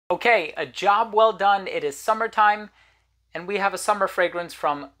Okay, a job well done. It is summertime, and we have a summer fragrance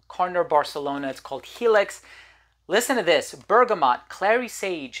from Carner Barcelona. It's called Helix. Listen to this: bergamot, clary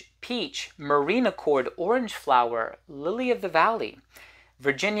sage, peach, marine accord, orange flower, lily of the valley,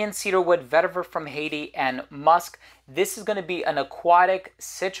 Virginian cedarwood, vetiver from Haiti, and musk. This is going to be an aquatic,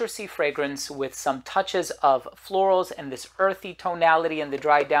 citrusy fragrance with some touches of florals and this earthy tonality in the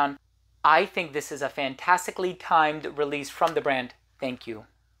dry down. I think this is a fantastically timed release from the brand. Thank you.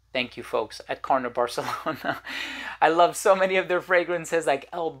 Thank you, folks at Carner Barcelona. I love so many of their fragrances, like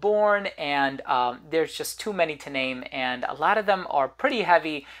El Born, and there's just too many to name, and a lot of them are pretty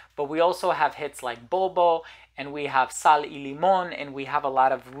heavy, but we also have hits like Bobo, and we have Sal y Limon, and we have a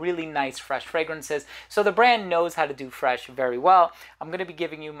lot of really nice fresh fragrances. So the brand knows how to do fresh very well. I'm going to be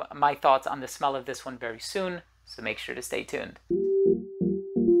giving you my thoughts on the smell of this one very soon, so make sure to stay tuned.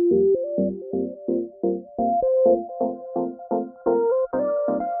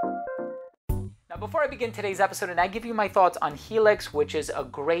 Before I begin today's episode and I give you my thoughts on Helix, which is a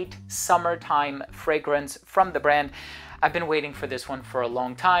great summertime fragrance from the brand, I've been waiting for this one for a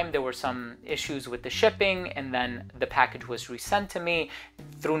long time. There were some issues with the shipping, and then the package was resent to me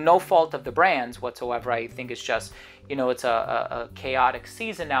through no fault of the brands whatsoever. I think it's just, you know, it's a chaotic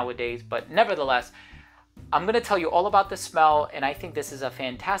season nowadays, but nevertheless, I'm going to tell you all about the smell, and I think this is a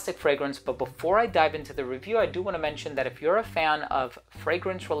fantastic fragrance. But before I dive into the review, I do want to mention that if you're a fan of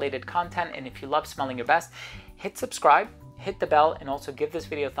fragrance-related content and if you love smelling your best, hit subscribe, hit the bell, and also give this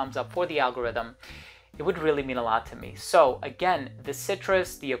video a thumbs up for the algorithm. It would really mean a lot to me. So again, the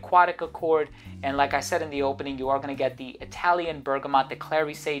citrus, the aquatic accord, and like I said in the opening, you are going to get the Italian bergamot, the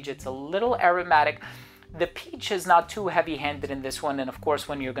clary sage. It's a little aromatic. The peach is not too heavy-handed in this one, and of course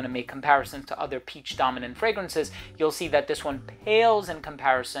when you're going to make comparisons to other peach-dominant fragrances, you'll see that this one pales in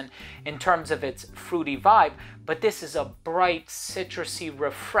comparison in terms of its fruity vibe, but this is a bright, citrusy,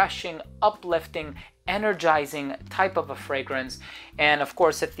 refreshing, uplifting, energizing type of a fragrance. And of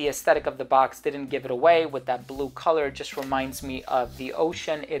course, if the aesthetic of the box didn't give it away with that blue color, it just reminds me of the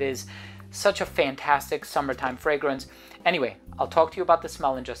ocean. It is such a fantastic summertime fragrance. Anyway, I'll talk to you about the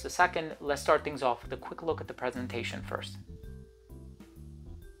smell in just a second. Let's start things off with a quick look at the presentation first.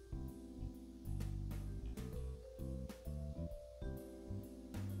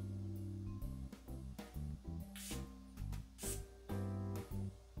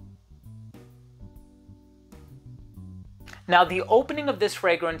 Now, the opening of this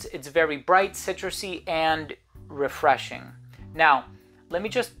fragrance, it's very bright, citrusy, and refreshing. Now, let me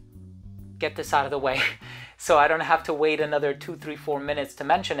just get this out of the way so I don't have to wait another 2, 3, 4 minutes to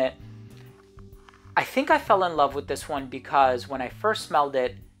mention it. I think I fell in love with this one because when I first smelled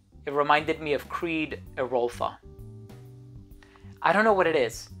it, it reminded me of Creed Erolfa. I don't know what it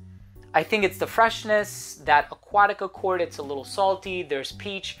is. I think it's the freshness, that aquatic accord. It's a little salty. There's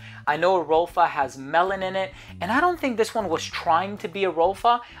peach. I know Erolfa has melon in it, and I don't think this one was trying to be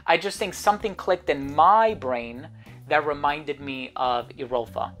Erolfa. I just think something clicked in my brain that reminded me of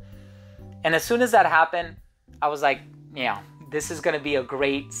Erolfa. And as soon as that happened, I was like, yeah, this is going to be a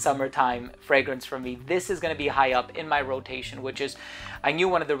great summertime fragrance for me. This is going to be high up in my rotation, which is, I knew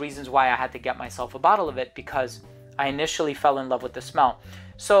one of the reasons why I had to get myself a bottle of it, because I initially fell in love with the smell.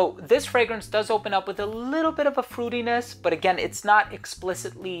 So this fragrance does open up with a little bit of a fruitiness, but again, it's not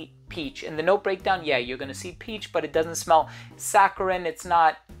explicitly peach. In the note breakdown, yeah, you're going to see peach, but it doesn't smell saccharine. It's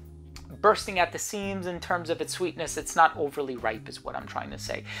not bursting at the seams in terms of its sweetness. It's not overly ripe is what I'm trying to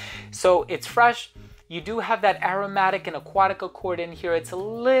say. So it's fresh. You do have that aromatic and aquatic accord in here. It's a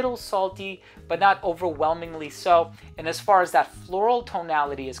little salty, but not overwhelmingly so. And as far as that floral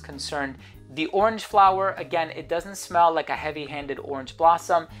tonality is concerned, the orange flower, again, it doesn't smell like a heavy-handed orange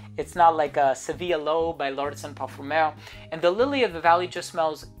blossom. It's not like a Sevilla Low by L'Artisan Parfumeur. And the lily of the valley just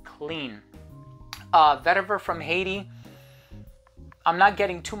smells clean. Vetiver from Haiti. I'm not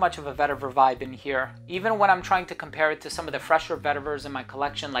getting too much of a vetiver vibe in here. Even when I'm trying to compare it to some of the fresher vetivers in my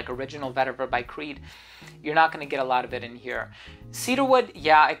collection, like Original Vetiver by Creed, you're not going to get a lot of it in here. Cedarwood,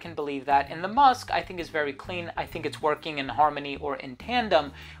 yeah, I can believe that. And the musk, I think, is very clean. I think it's working in harmony or in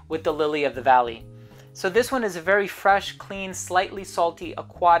tandem with the lily of the valley. So this one is a very fresh, clean, slightly salty,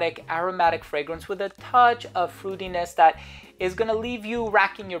 aquatic, aromatic fragrance with a touch of fruitiness that is going to leave you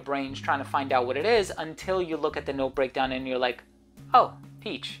racking your brains trying to find out what it is until you look at the note breakdown and you're like, oh,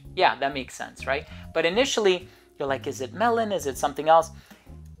 peach. Yeah, that makes sense, right? But initially, you're like, is it melon? Is it something else?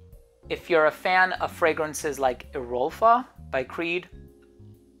 If you're a fan of fragrances like Erolfa by Creed,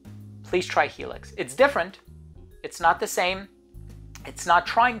 please try Helix. It's different. It's not the same. It's not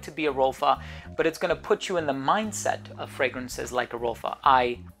trying to be Erolfa, but it's going to put you in the mindset of fragrances like Erolfa.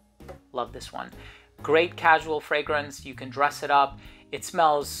 I love this one. Great casual fragrance. You can dress it up. It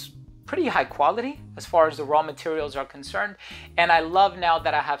smells pretty high quality as far as the raw materials are concerned. And I love now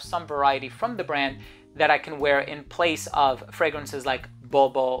that I have some variety from the brand that I can wear in place of fragrances like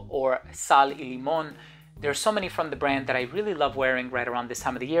Bobo or Sal y Limon. There's so many from the brand that I really love wearing right around this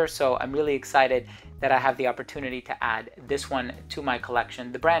time of the year, so I'm really excited that I have the opportunity to add this one to my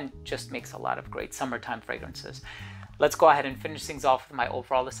collection. The brand just makes a lot of great summertime fragrances. Let's go ahead and finish things off with my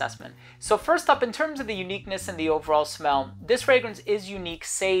overall assessment. So first up, in terms of the uniqueness and the overall smell, this fragrance is unique,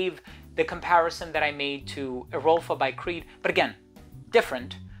 save the comparison that I made to Erolfa by Creed, but again,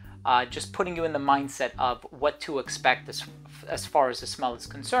 different. Just putting you in the mindset of what to expect as far as the smell is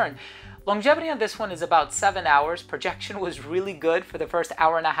concerned. Longevity on this one is about 7 hours. Projection was really good. For the first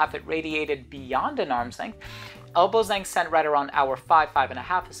hour and a half, it radiated beyond an arm's length. Elbow's length scent right around hour 5,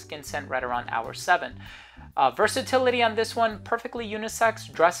 5.5. A skin scent right around hour 7. Versatility on this one, perfectly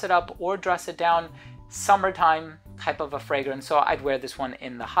unisex. Dress it up or dress it down. Summertime type of a fragrance, so I'd wear this one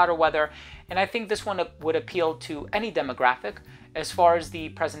in the hotter weather. And I think this one would appeal to any demographic. As far as the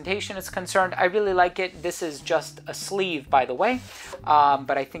presentation is concerned, I really like it. This is just a sleeve, by the way,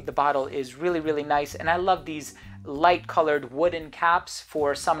 but I think the bottle is really, really nice. And I love these light colored wooden caps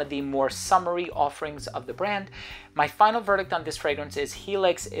for some of the more summery offerings of the brand. My final verdict on this fragrance is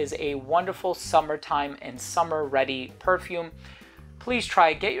Helix is a wonderful summertime and summer ready perfume. Please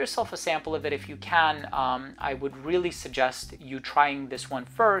try, get yourself a sample of it if you can. I would really suggest you trying this one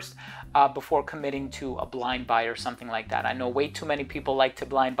first before committing to a blind buy or something like that. I know way too many people like to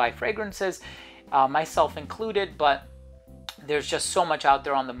blind buy fragrances, myself included, but there's just so much out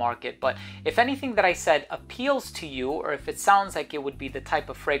there on the market. But if anything that I said appeals to you, or if it sounds like it would be the type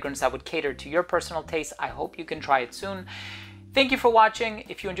of fragrance that would cater to your personal taste, I hope you can try it soon. Thank you for watching.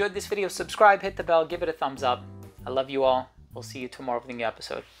 If you enjoyed this video, subscribe, hit the bell, give it a thumbs up. I love you all. We'll see you tomorrow with a new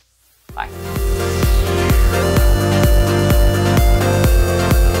episode. Bye.